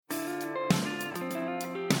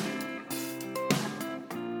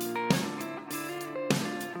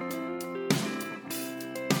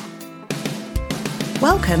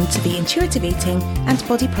Welcome to the Intuitive Eating and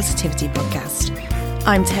Body Positivity podcast.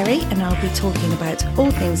 I'm Terry and I'll be talking about all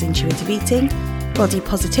things intuitive eating, body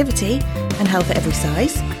positivity and health at every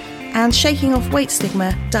size, and shaking off weight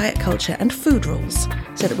stigma, diet culture and food rules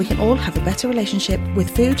so that we can all have a better relationship with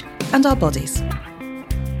food and our bodies.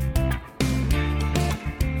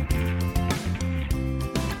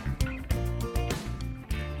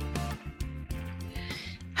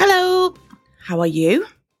 Hello, how are you?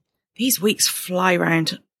 These weeks fly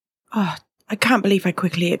round. Oh, I can't believe how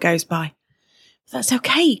quickly it goes by. But that's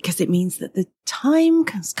okay, because it means that the time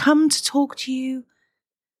has come to talk to you.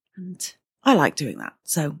 And I like doing that.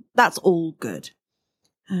 So that's all good.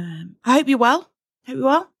 I hope you're well.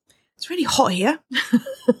 It's really hot here.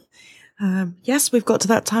 Yes, we've got to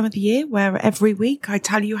that time of the year where every week I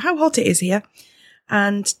tell you how hot it is here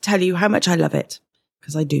and tell you how much I love it,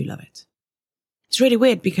 because I do love it. It's really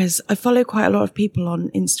weird because I follow quite a lot of people on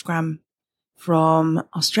Instagram from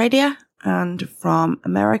Australia and from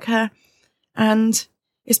America, and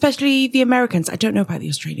especially the Americans. I don't know about the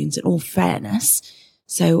Australians in all fairness.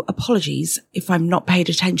 So apologies if I'm not paid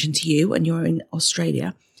attention to you and you're in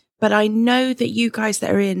Australia, but I know that you guys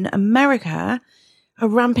that are in America are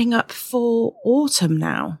ramping up for autumn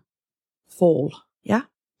now. Fall. Yeah.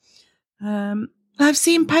 I've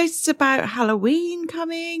seen posts about Halloween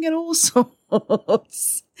coming and all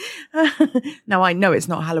sorts. Now, I know it's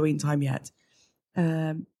not Halloween time yet.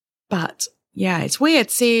 But yeah, it's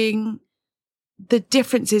weird seeing the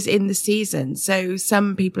differences in the season. So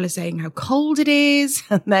some people are saying how cold it is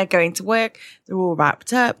and they're going to work. They're all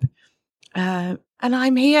wrapped up. And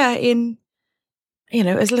I'm here in,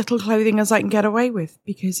 as little clothing as I can get away with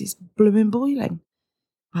because it's blooming boiling.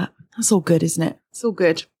 But that's all good, isn't it? It's all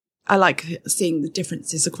good. I like seeing the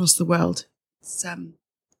differences across the world. It's,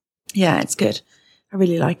 it's good. I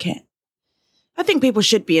really like it. I think people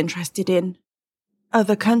should be interested in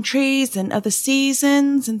other countries and other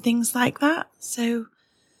seasons and things like that. So,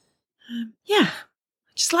 I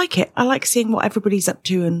just like it. I like seeing what everybody's up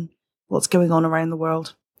to and what's going on around the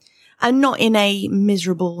world. And not in a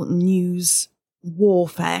miserable news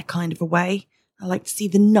warfare kind of a way. I like to see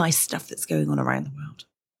the nice stuff that's going on around the world.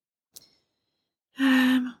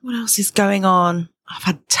 What else is going on? I've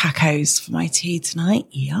had tacos for my tea tonight.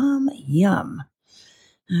 Yum, yum.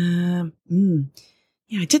 I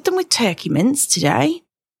did them with turkey mince today.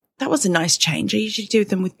 That was a nice change. I usually do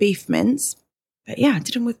them with beef mince. But yeah, I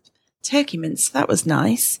did them with turkey mince. That was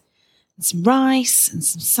nice. And some rice and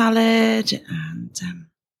some salad and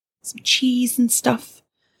some cheese and stuff.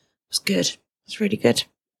 It was good. It was really good.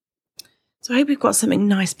 So I hope you've got something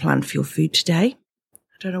nice planned for your food today.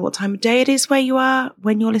 I don't know what time of day it is where you are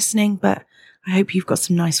when you're listening, but I hope you've got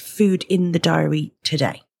some nice food in the diary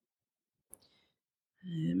today.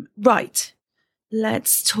 Right.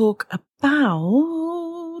 Let's talk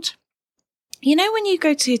about, when you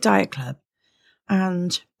go to your diet club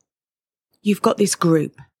and you've got this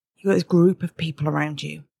group of people around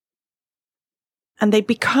you and they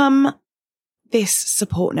become this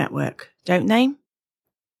support network, don't they?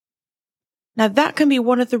 Now that can be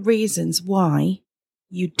one of the reasons why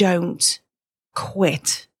you don't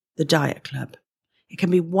quit the diet club. It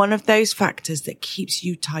can be one of those factors that keeps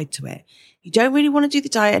you tied to it. You don't really want to do the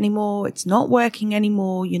diet anymore. It's not working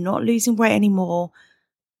anymore. You're not losing weight anymore.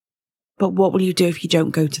 But what will you do if you don't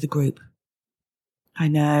go to the group? I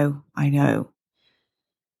know.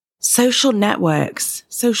 Social networks,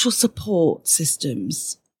 social support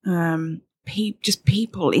systems, just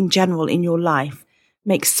people in general in your life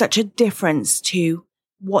make such a difference to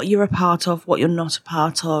what you're a part of, what you're not a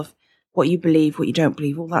part of, what you believe, what you don't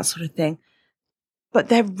believe, all that sort of thing. But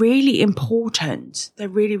they're really important. They're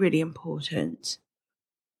really, really important.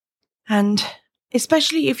 And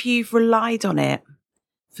especially if you've relied on it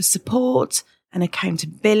for support and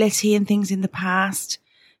accountability and things in the past,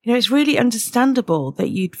 it's really understandable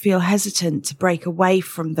that you'd feel hesitant to break away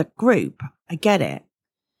from the group. I get it.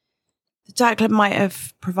 The diet club might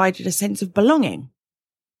have provided a sense of belonging,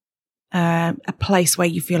 a place where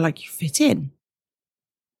you feel like you fit in.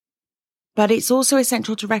 But it's also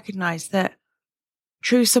essential to recognize that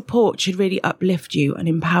true support should really uplift you and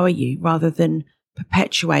empower you rather than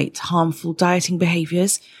perpetuate harmful dieting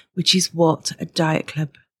behaviors, which is what a diet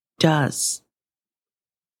club does.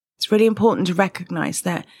 It's really important to recognize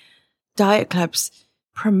that diet clubs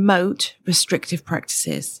promote restrictive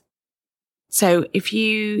practices. So if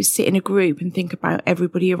you sit in a group and think about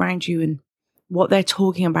everybody around you and what they're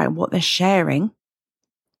talking about and what they're sharing,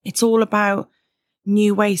 it's all about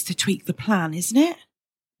new ways to tweak the plan, isn't it?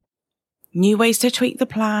 new ways to tweak the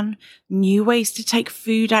plan, new ways to take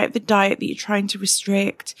food out of the diet that you're trying to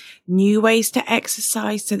restrict, new ways to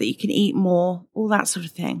exercise so that you can eat more, all that sort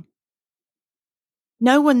of thing.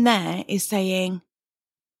 No one there is saying,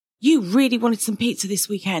 you really wanted some pizza this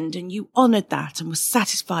weekend and you honoured that and were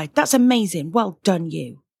satisfied. That's amazing. Well done,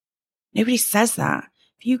 you. Nobody says that.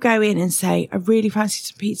 If you go in and say, I really fancied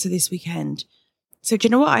some pizza this weekend. So do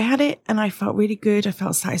you know what? I had it and I felt really good. I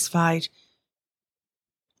felt satisfied.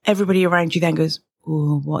 Everybody around you then goes,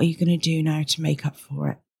 oh, what are you going to do now to make up for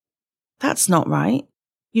it? That's not right.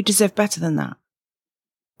 You deserve better than that.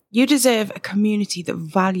 You deserve a community that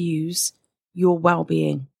values your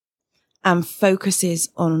well-being and focuses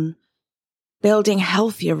on building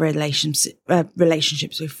healthier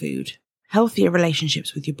relationships with food, healthier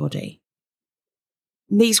relationships with your body.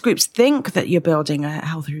 These groups think that you're building a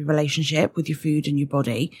healthy relationship with your food and your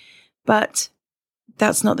body, but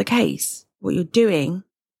that's not the case. What you're doing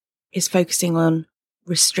is focusing on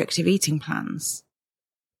restrictive eating plans.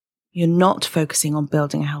 You're not focusing on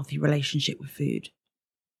building a healthy relationship with food.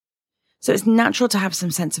 So it's natural to have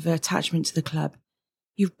some sense of attachment to the club.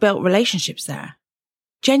 You've built relationships there.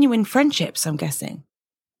 Genuine friendships, I'm guessing.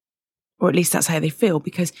 Or at least that's how they feel,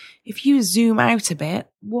 because if you zoom out a bit,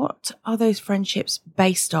 what are those friendships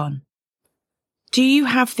based on? Do you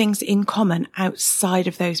have things in common outside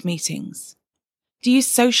of those meetings? Do you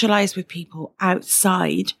socialize with people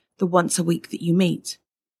outside the once a week that you meet?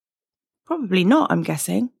 Probably not, I'm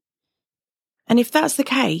guessing. And if that's the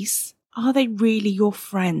case, are they really your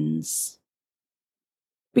friends?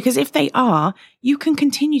 Because if they are, you can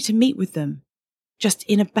continue to meet with them, just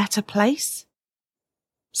in a better place.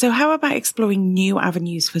 So how about exploring new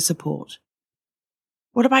avenues for support?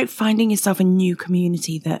 What about finding yourself a new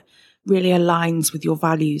community that really aligns with your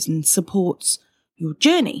values and supports your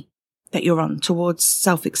journey that you're on towards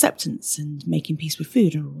self-acceptance and making peace with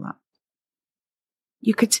food and all that?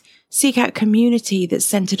 You could seek out community that's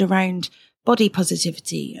centered around body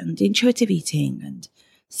positivity and intuitive eating and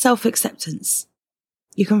self-acceptance.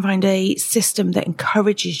 You can find a system that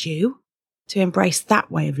encourages you to embrace that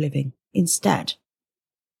way of living instead.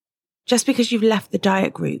 Just because you've left the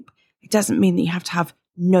diet group, it doesn't mean that you have to have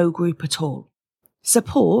no group at all.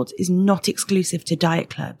 Support is not exclusive to diet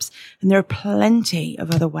clubs, and there are plenty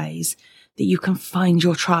of other ways that you can find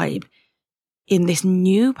your tribe in this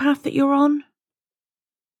new path that you're on.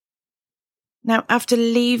 Now, after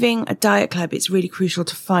leaving a diet club, it's really crucial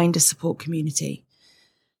to find a support community.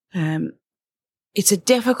 It's a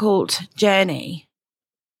difficult journey,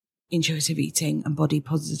 intuitive eating and body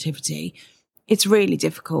positivity. It's really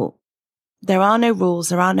difficult. There are no rules,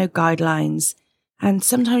 there are no guidelines, and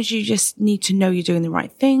sometimes you just need to know you're doing the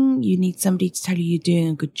right thing. You need somebody to tell you you're doing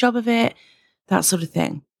a good job of it, that sort of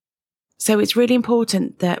thing. So it's really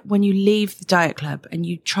important that when you leave the diet club and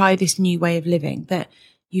you try this new way of living, that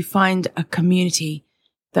you find a community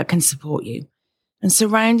that can support you. And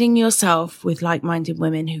surrounding yourself with like-minded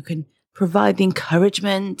women who can provide the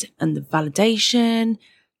encouragement and the validation,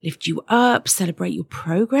 lift you up, celebrate your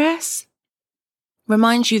progress,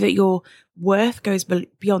 remind you that your worth goes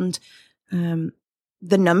beyond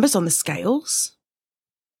the numbers on the scales.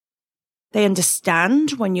 They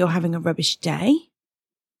understand when you're having a rubbish day.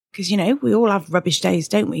 Because, we all have rubbish days,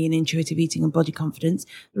 don't we, in intuitive eating and body confidence.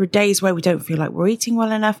 There are days where we don't feel like we're eating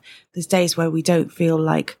well enough. There's days where we don't feel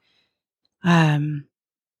like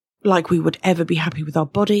we would ever be happy with our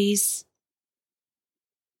bodies.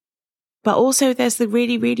 But also there's the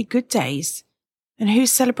really, really good days. And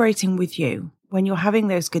who's celebrating with you when you're having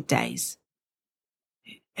those good days?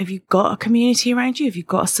 Have you got a community around you? Have you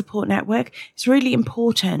got a support network? It's really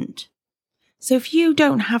important. So if you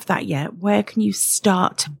don't have that yet, where can you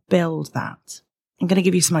start to build that? I'm going to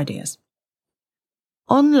give you some ideas.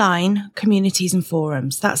 Online communities and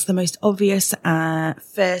forums. That's the most obvious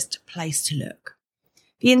first place to look.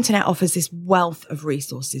 The internet offers this wealth of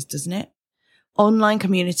resources, doesn't it? Online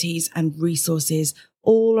communities and resources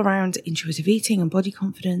all around intuitive eating and body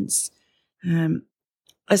confidence.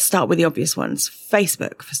 Let's start with the obvious ones.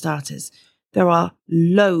 Facebook, for starters. There are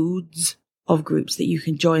loads of groups that you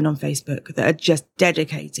can join on Facebook that are just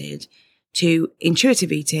dedicated to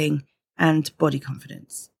intuitive eating and body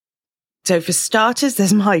confidence. So for starters,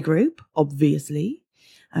 there's my group, obviously,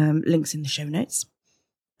 links in the show notes.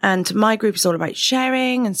 And my group is all about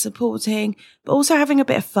sharing and supporting, but also having a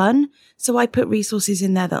bit of fun. So I put resources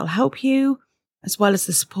in there that'll help you, as well as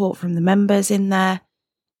the support from the members in there.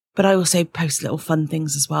 But I also post little fun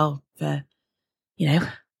things as well for,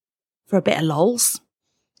 for a bit of lols.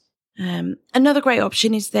 Another great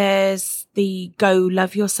option is there's the Go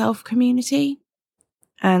Love Yourself community.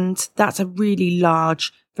 And that's a really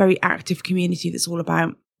large, very active community that's all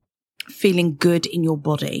about feeling good in your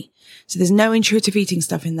body. So there's no intuitive eating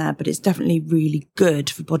stuff in there, but it's definitely really good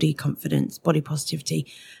for body confidence, body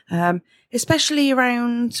positivity, especially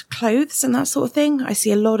around clothes and that sort of thing. I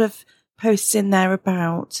see a lot of posts in there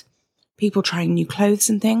about people trying new clothes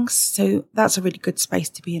and things. So that's a really good space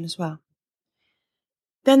to be in as well.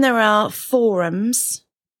 Then there are forums.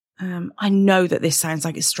 I know that this sounds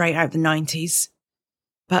like it's straight out of the 90s,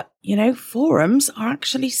 but forums are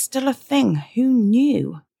actually still a thing. Who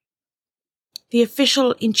knew? The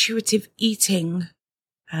official intuitive eating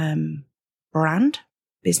brand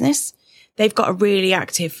business, they've got a really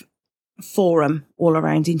active forum all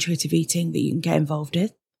around intuitive eating that you can get involved in.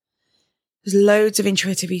 There's loads of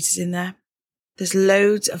intuitive eaters in there. There's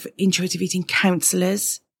loads of intuitive eating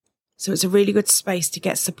counsellors. So it's a really good space to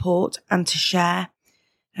get support and to share.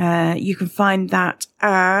 You can find that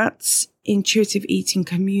at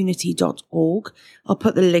intuitiveeatingcommunity.org. I'll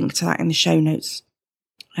put the link to that in the show notes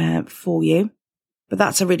for you. But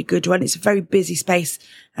that's a really good one. It's a very busy space,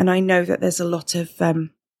 and I know that there's a lot of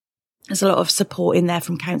support in there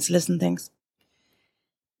from counsellors and things.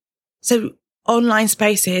 So online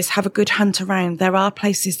spaces, have a good hunt around. There are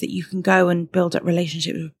places that you can go and build up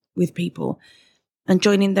relationships with people, and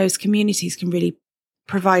joining those communities can really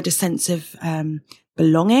provide a sense of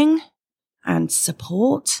belonging and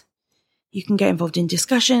support. You can get involved in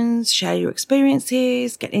discussions, share your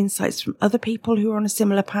experiences, get insights from other people who are on a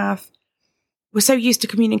similar path. We're so used to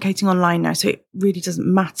communicating online now, so it really doesn't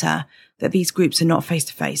matter that these groups are not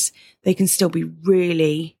face-to-face. They can still be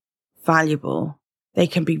really valuable. They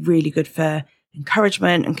can be really good for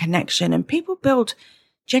encouragement and connection, and people build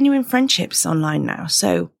genuine friendships online now.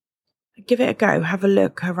 So give it a go. Have a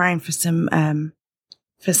look around for some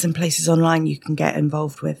places online you can get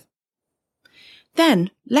involved with. Then,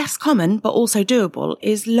 less common but also doable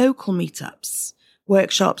is local meetups,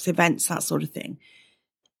 workshops, events, that sort of thing.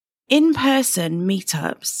 In-person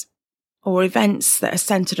meetups or events that are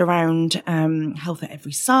centered around health at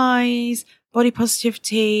every size, body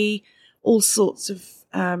positivity, all sorts of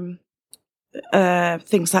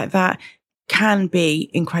things like that can be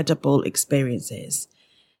incredible experiences.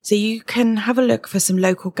 So you can have a look for some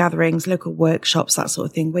local gatherings, local workshops, that sort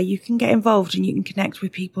of thing, where you can get involved and you can connect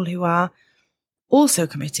with people who are also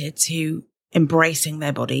committed to embracing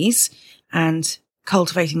their bodies and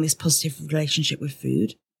cultivating this positive relationship with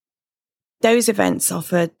food. Those events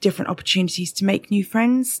offer different opportunities to make new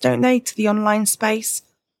friends, don't they, to the online space?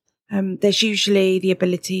 There's usually the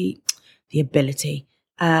ability,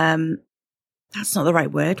 that's not the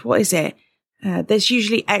right word. What is it? There's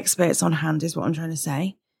usually experts on hand is what I'm trying to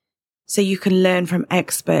say. So you can learn from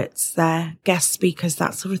experts there, guest speakers,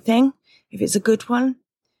 that sort of thing, if it's a good one.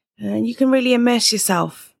 And you can really immerse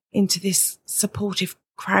yourself into this supportive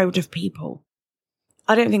crowd of people.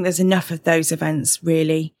 I don't think there's enough of those events,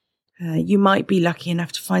 really. You might be lucky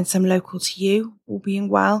enough to find some local to you, all being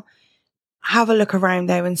well. Have a look around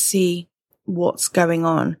there and see what's going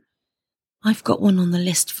on. I've got one on the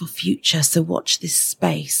list for future, so watch this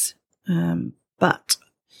space. But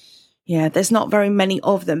yeah, there's not very many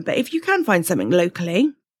of them. But if you can find something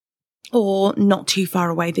locally or not too far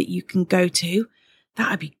away that you can go to, that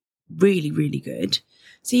would be really, really good.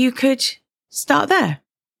 So you could start there,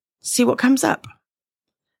 see what comes up,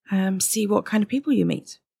 see what kind of people you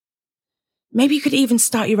meet. Maybe you could even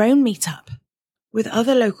start your own meetup with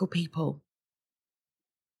other local people.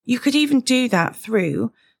 You could even do that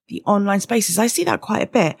through the online spaces. I see that quite a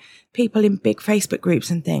bit. People in big Facebook groups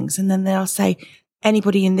and things. And then they'll say,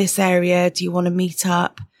 anybody in this area, do you want to meet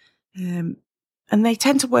up? And they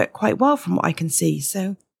tend to work quite well from what I can see.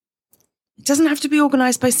 So it doesn't have to be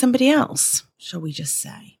organised by somebody else, shall we just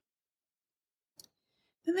say.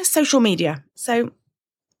 Then there's social media. So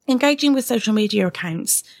engaging with social media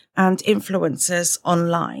accounts and influencers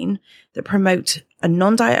online that promote a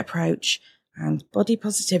non-diet approach and body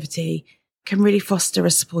positivity can really foster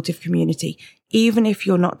a supportive community, even if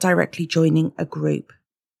you're not directly joining a group.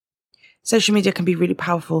 Social media can be really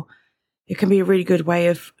powerful. It can be a really good way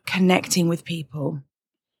of connecting with people.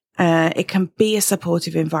 It can be a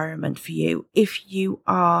supportive environment for you if you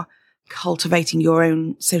are cultivating your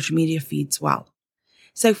own social media feeds well.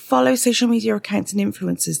 So follow social media accounts and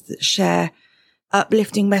influencers that share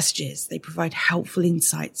uplifting messages. They provide helpful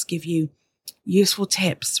insights, give you useful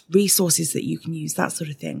tips, resources that you can use, that sort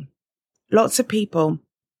of thing. Lots of people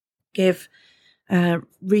give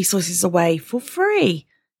resources away for free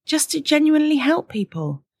just to genuinely help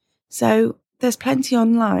people. So there's plenty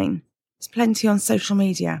online. There's plenty on social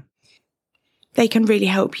media. They can really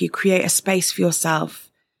help you create a space for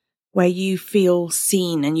yourself where you feel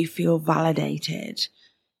seen and you feel validated.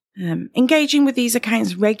 Engaging with these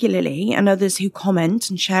accounts regularly and others who comment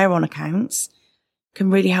and share on accounts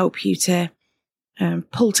can really help you to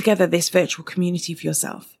pull together this virtual community for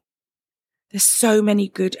yourself. There's so many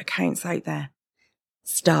good accounts out there.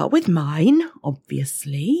 Start with mine,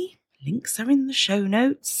 obviously. Links are in the show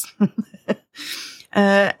notes.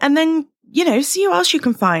 And then, see who else you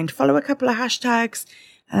can find. Follow a couple of hashtags.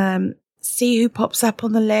 See who pops up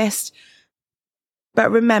on the list.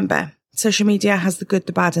 But remember, social media has the good,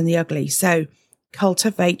 the bad, and the ugly. So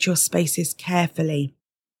cultivate your spaces carefully.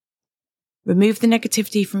 Remove the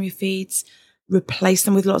negativity from your feeds. Replace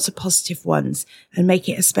them with lots of positive ones and make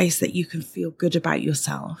it a space that you can feel good about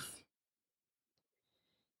yourself.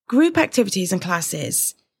 Group activities and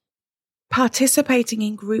classes. Participating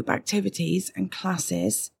in group activities and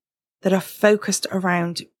classes that are focused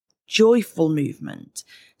around joyful movement,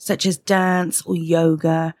 such as dance or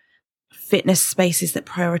yoga, fitness spaces that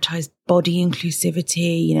prioritize body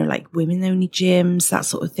inclusivity, like women-only gyms, that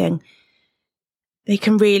sort of thing. They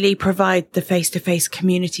can really provide the face-to-face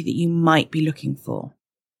community that you might be looking for.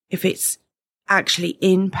 If it's actually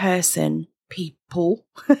in-person people,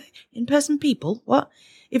 what?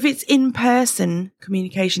 If it's in-person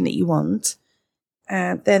communication that you want,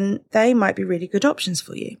 then they might be really good options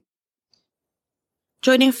for you.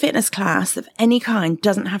 Joining a fitness class of any kind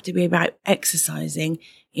doesn't have to be about exercising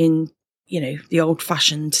in, the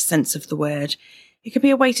old-fashioned sense of the word. It could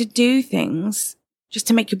be a way to do things just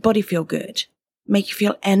to make your body feel good, make you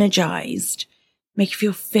feel energized, make you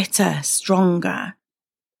feel fitter, stronger.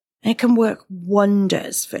 And it can work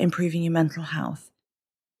wonders for improving your mental health.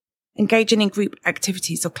 Engaging in group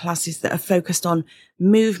activities or classes that are focused on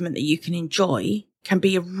movement that you can enjoy can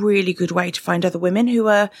be a really good way to find other women who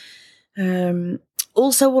are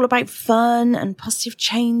also all about fun and positive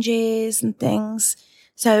changes and things.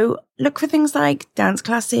 So look for things like dance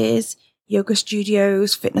classes, yoga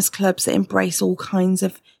studios, fitness clubs that embrace all kinds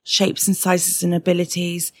of shapes and sizes and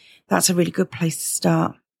abilities. That's a really good place to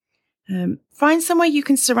start. Find somewhere you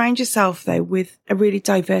can surround yourself, though, with a really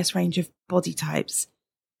diverse range of body types.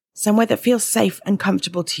 Somewhere that feels safe and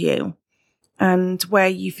comfortable to you and where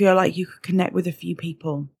you feel like you could connect with a few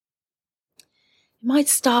people. You might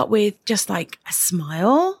start with just like a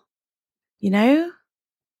smile,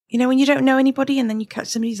 when you don't know anybody and then you catch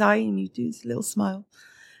somebody's eye and you do this little smile.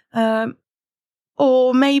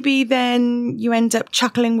 Or maybe then you end up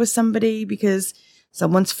chuckling with somebody because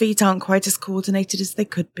someone's feet aren't quite as coordinated as they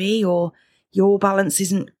could be, or your balance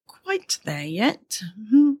isn't quite there yet.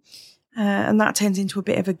 And that turns into a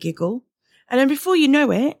bit of a giggle. And then before you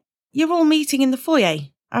know it, you're all meeting in the foyer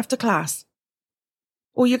after class.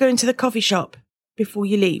 Or you're going to the coffee shop before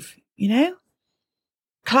you leave,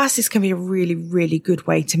 Classes can be a really, really good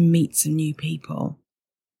way to meet some new people.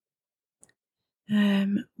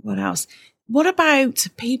 What else? What about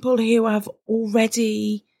people who have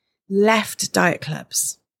already left diet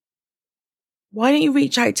clubs? Why don't you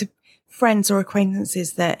reach out to friends or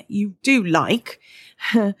acquaintances that you do like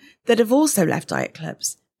that have also left diet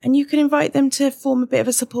clubs, and you can invite them to form a bit of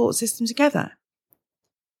a support system together.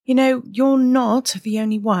 You're not the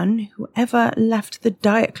only one who ever left the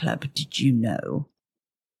diet club, did you know?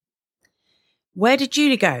 Where did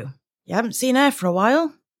Julie go? You haven't seen her for a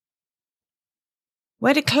while.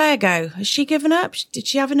 Where did Claire go? Has she given up? Did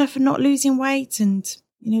she have enough of not losing weight and,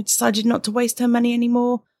 decided not to waste her money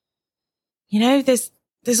anymore? There's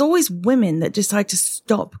always women that decide to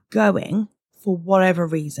stop going for whatever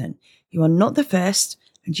reason. You are not the first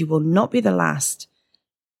and you will not be the last.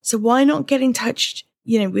 So why not get in touch,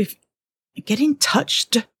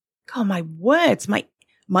 God, my words,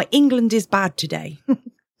 my England is bad today.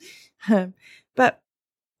 But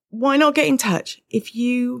why not get in touch? If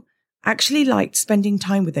you actually liked spending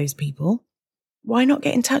time with those people, why not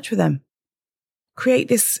get in touch with them? Create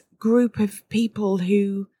this group of people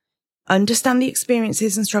who understand the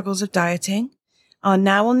experiences and struggles of dieting, are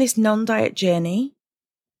now on this non-diet journey,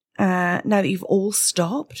 now that you've all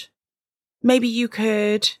stopped. Maybe you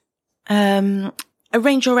could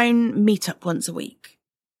arrange your own meetup once a week.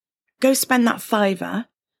 Go spend that £5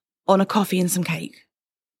 on a coffee and some cake.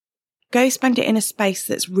 Go spend it in a space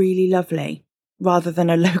that's really lovely, rather than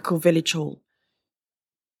a local village hall.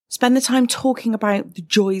 Spend the time talking about the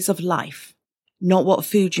joys of life, not what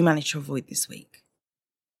food you managed to avoid this week.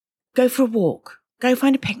 Go for a walk. Go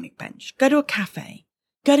find a picnic bench. Go to a cafe.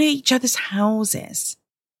 Go to each other's houses.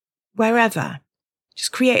 Wherever.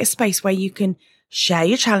 Just create a space where you can share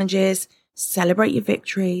your challenges, celebrate your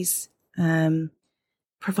victories,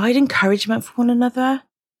 provide encouragement for one another.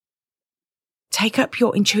 Take up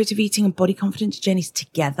your intuitive eating and body confidence journeys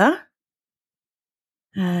together.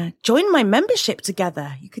 Join my membership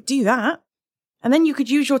together. You could do that. And then you could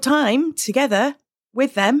use your time together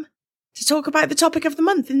with them to talk about the topic of the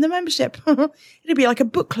month in the membership. It'd be like a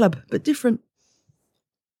book club, but different.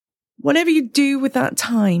 Whatever you do with that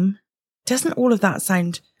time, doesn't all of that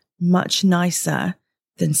sound much nicer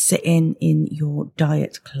than sitting in your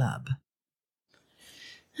diet club?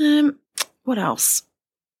 What else?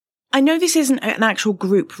 I know this isn't an actual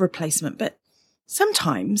group replacement, but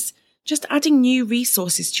sometimes just adding new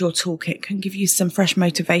resources to your toolkit can give you some fresh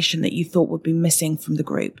motivation that you thought would be missing from the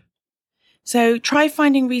group. So try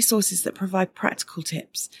finding resources that provide practical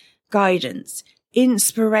tips, guidance,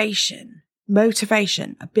 inspiration,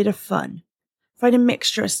 motivation, a bit of fun. Find a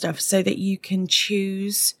mixture of stuff so that you can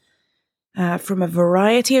choose from a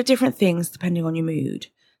variety of different things depending on your mood.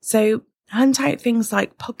 So hunt out things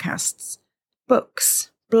like podcasts, books,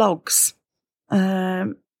 blogs,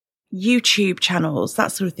 YouTube channels,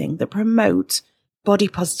 that sort of thing that promote body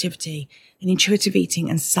positivity and intuitive eating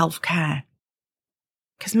and self-care.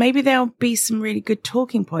 Because maybe there'll be some really good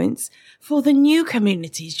talking points for the new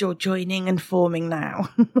communities you're joining and forming now.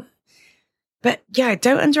 But yeah,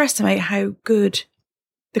 don't underestimate how good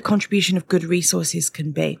the contribution of good resources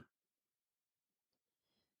can be.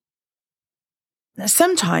 Now,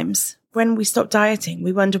 sometimes when we stop dieting,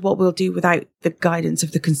 we wonder what we'll do without the guidance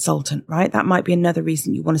of the consultant, right? That might be another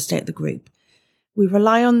reason you want to stay at the group. We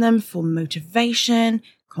rely on them for motivation,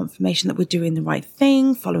 confirmation that we're doing the right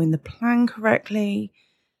thing, following the plan correctly,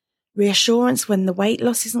 reassurance when the weight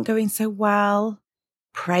loss isn't going so well,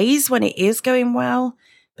 praise when it is going well.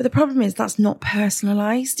 But the problem is that's not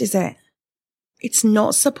personalized, is it? It's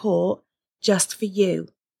not support just for you.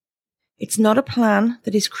 It's not a plan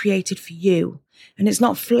that is created for you. And it's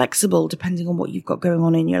not flexible depending on what you've got going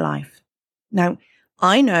on in your life. Now,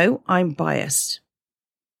 I know I'm biased,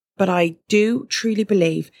 but I do truly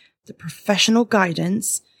believe that professional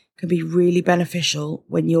guidance can be really beneficial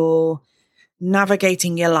when you're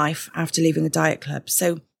navigating your life after leaving a diet club.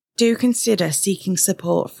 So do consider seeking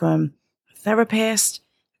support from a therapist,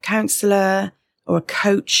 a counsellor, or a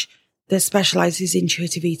coach that specialises in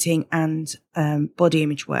intuitive eating and body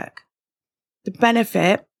image work. The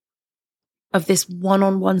benefit of this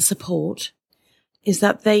one-on-one support is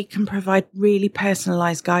that they can provide really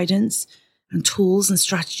personalised guidance and tools and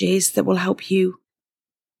strategies that will help you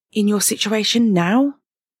in your situation now,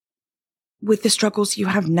 with the struggles you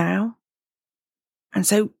have now. And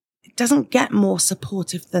so it doesn't get more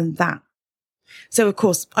supportive than that. So of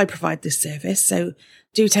course, I provide this service. So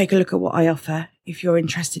do take a look at what I offer if you're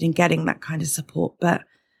interested in getting that kind of support. But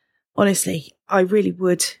honestly, I really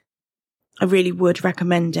would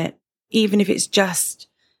recommend it, even if it's just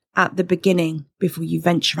at the beginning before you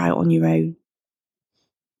venture out on your own.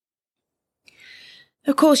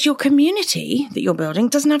 Of course, your community that you're building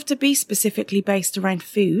doesn't have to be specifically based around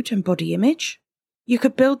food and body image. You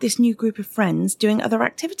could build this new group of friends doing other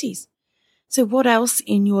activities. So what else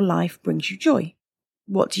in your life brings you joy?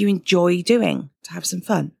 What do you enjoy doing to have some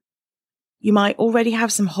fun? You might already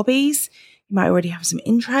have some hobbies. You might already have some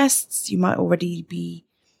interests. You might already be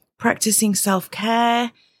practicing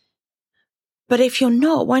self-care. But if you're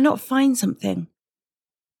not, why not find something?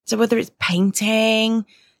 So whether it's painting,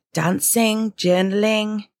 dancing,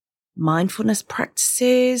 journaling, mindfulness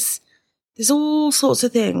practices, there's all sorts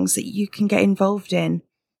of things that you can get involved in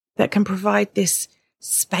that can provide this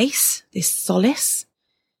space, this solace,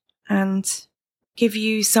 and give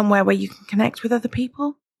you somewhere where you can connect with other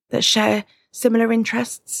people that share similar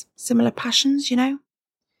interests, similar passions, you know?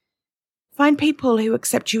 Find people who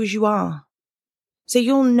accept you as you are. So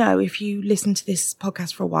you'll know if you listen to this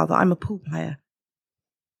podcast for a while that I'm a pool player.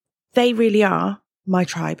 They really are my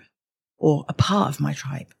tribe, or a part of my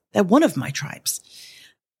tribe. They're one of my tribes.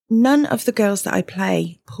 None of the girls that I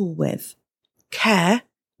play pool with care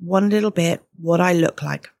one little bit what I look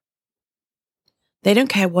like. They don't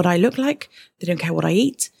care what I look like. They don't care what I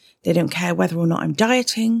eat. They don't care whether or not I'm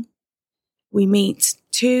dieting. We meet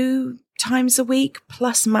 2 times a week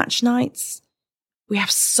plus match nights. We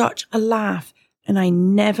have such a laugh, and I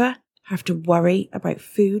never have to worry about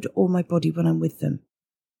food or my body when I'm with them.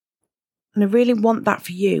 And I really want that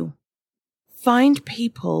for you. Find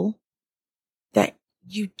people that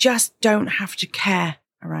you just don't have to care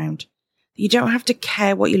around. You don't have to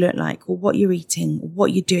care what you look like or what you're eating or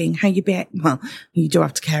what you're doing, how you behave. Well, you do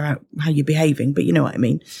have to care about how you're behaving, but you know what I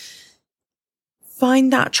mean.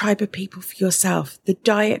 Find that tribe of people for yourself. The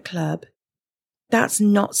diet club, that's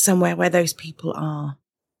not somewhere where those people are.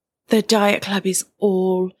 The diet club is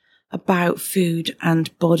all about food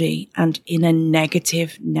and body, and in a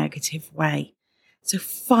negative way. So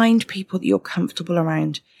find people that you're comfortable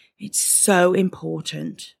around. It's so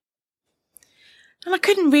important. And I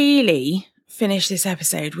couldn't really finish this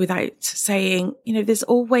episode without saying, there's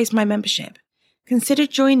always my membership. Consider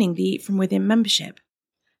joining the Eat From Within membership.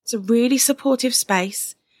 It's a really supportive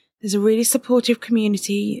space. There's a really supportive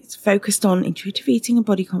community. It's focused on intuitive eating and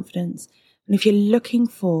body confidence. And if you're looking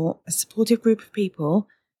for a supportive group of people,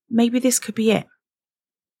 maybe this could be it.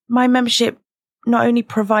 My membership not only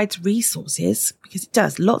provides resources, because it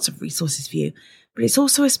does, lots of resources for you, but it's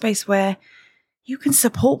also a space where you can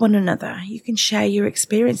support one another. You can share your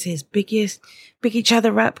experiences, big each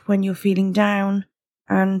other up when you're feeling down,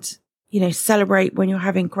 and, celebrate when you're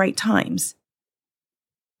having great times.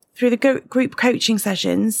 Through the group coaching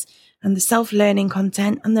sessions and the self-learning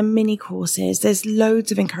content and the mini courses, there's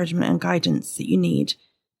loads of encouragement and guidance that you need.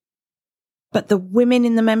 But the women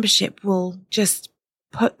in the membership will just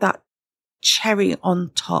put that cherry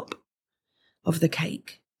on top of the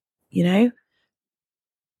cake,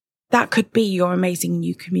 That could be your amazing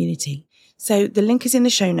new community. So the link is in the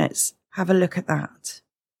show notes. Have a look at that.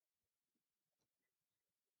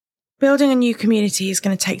 Building a new community is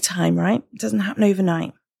going to take time, right? It doesn't happen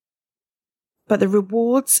overnight. But the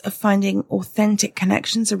rewards of finding authentic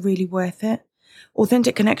connections are really worth it.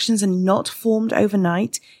 Authentic connections are not formed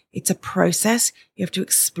overnight. It's a process. You have to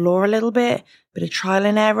explore a little bit of trial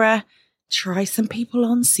and error, try some people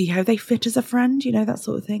on, see how they fit as a friend, that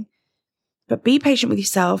sort of thing. But be patient with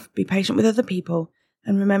yourself, be patient with other people.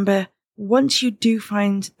 And remember, once you do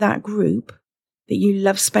find that group that you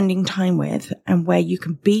love spending time with and where you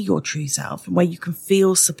can be your true self and where you can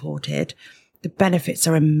feel supported, the benefits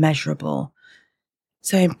are immeasurable.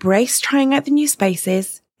 So embrace trying out the new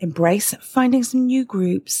spaces, embrace finding some new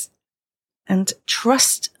groups, and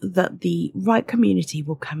trust that the right community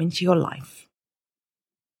will come into your life.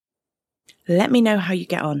 Let me know how you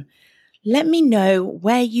get on. Let me know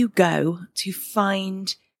where you go to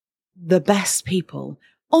find the best people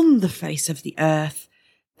on the face of the earth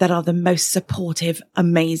that are the most supportive,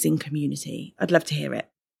 amazing community. I'd love to hear it.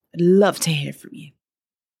 I'd love to hear from you.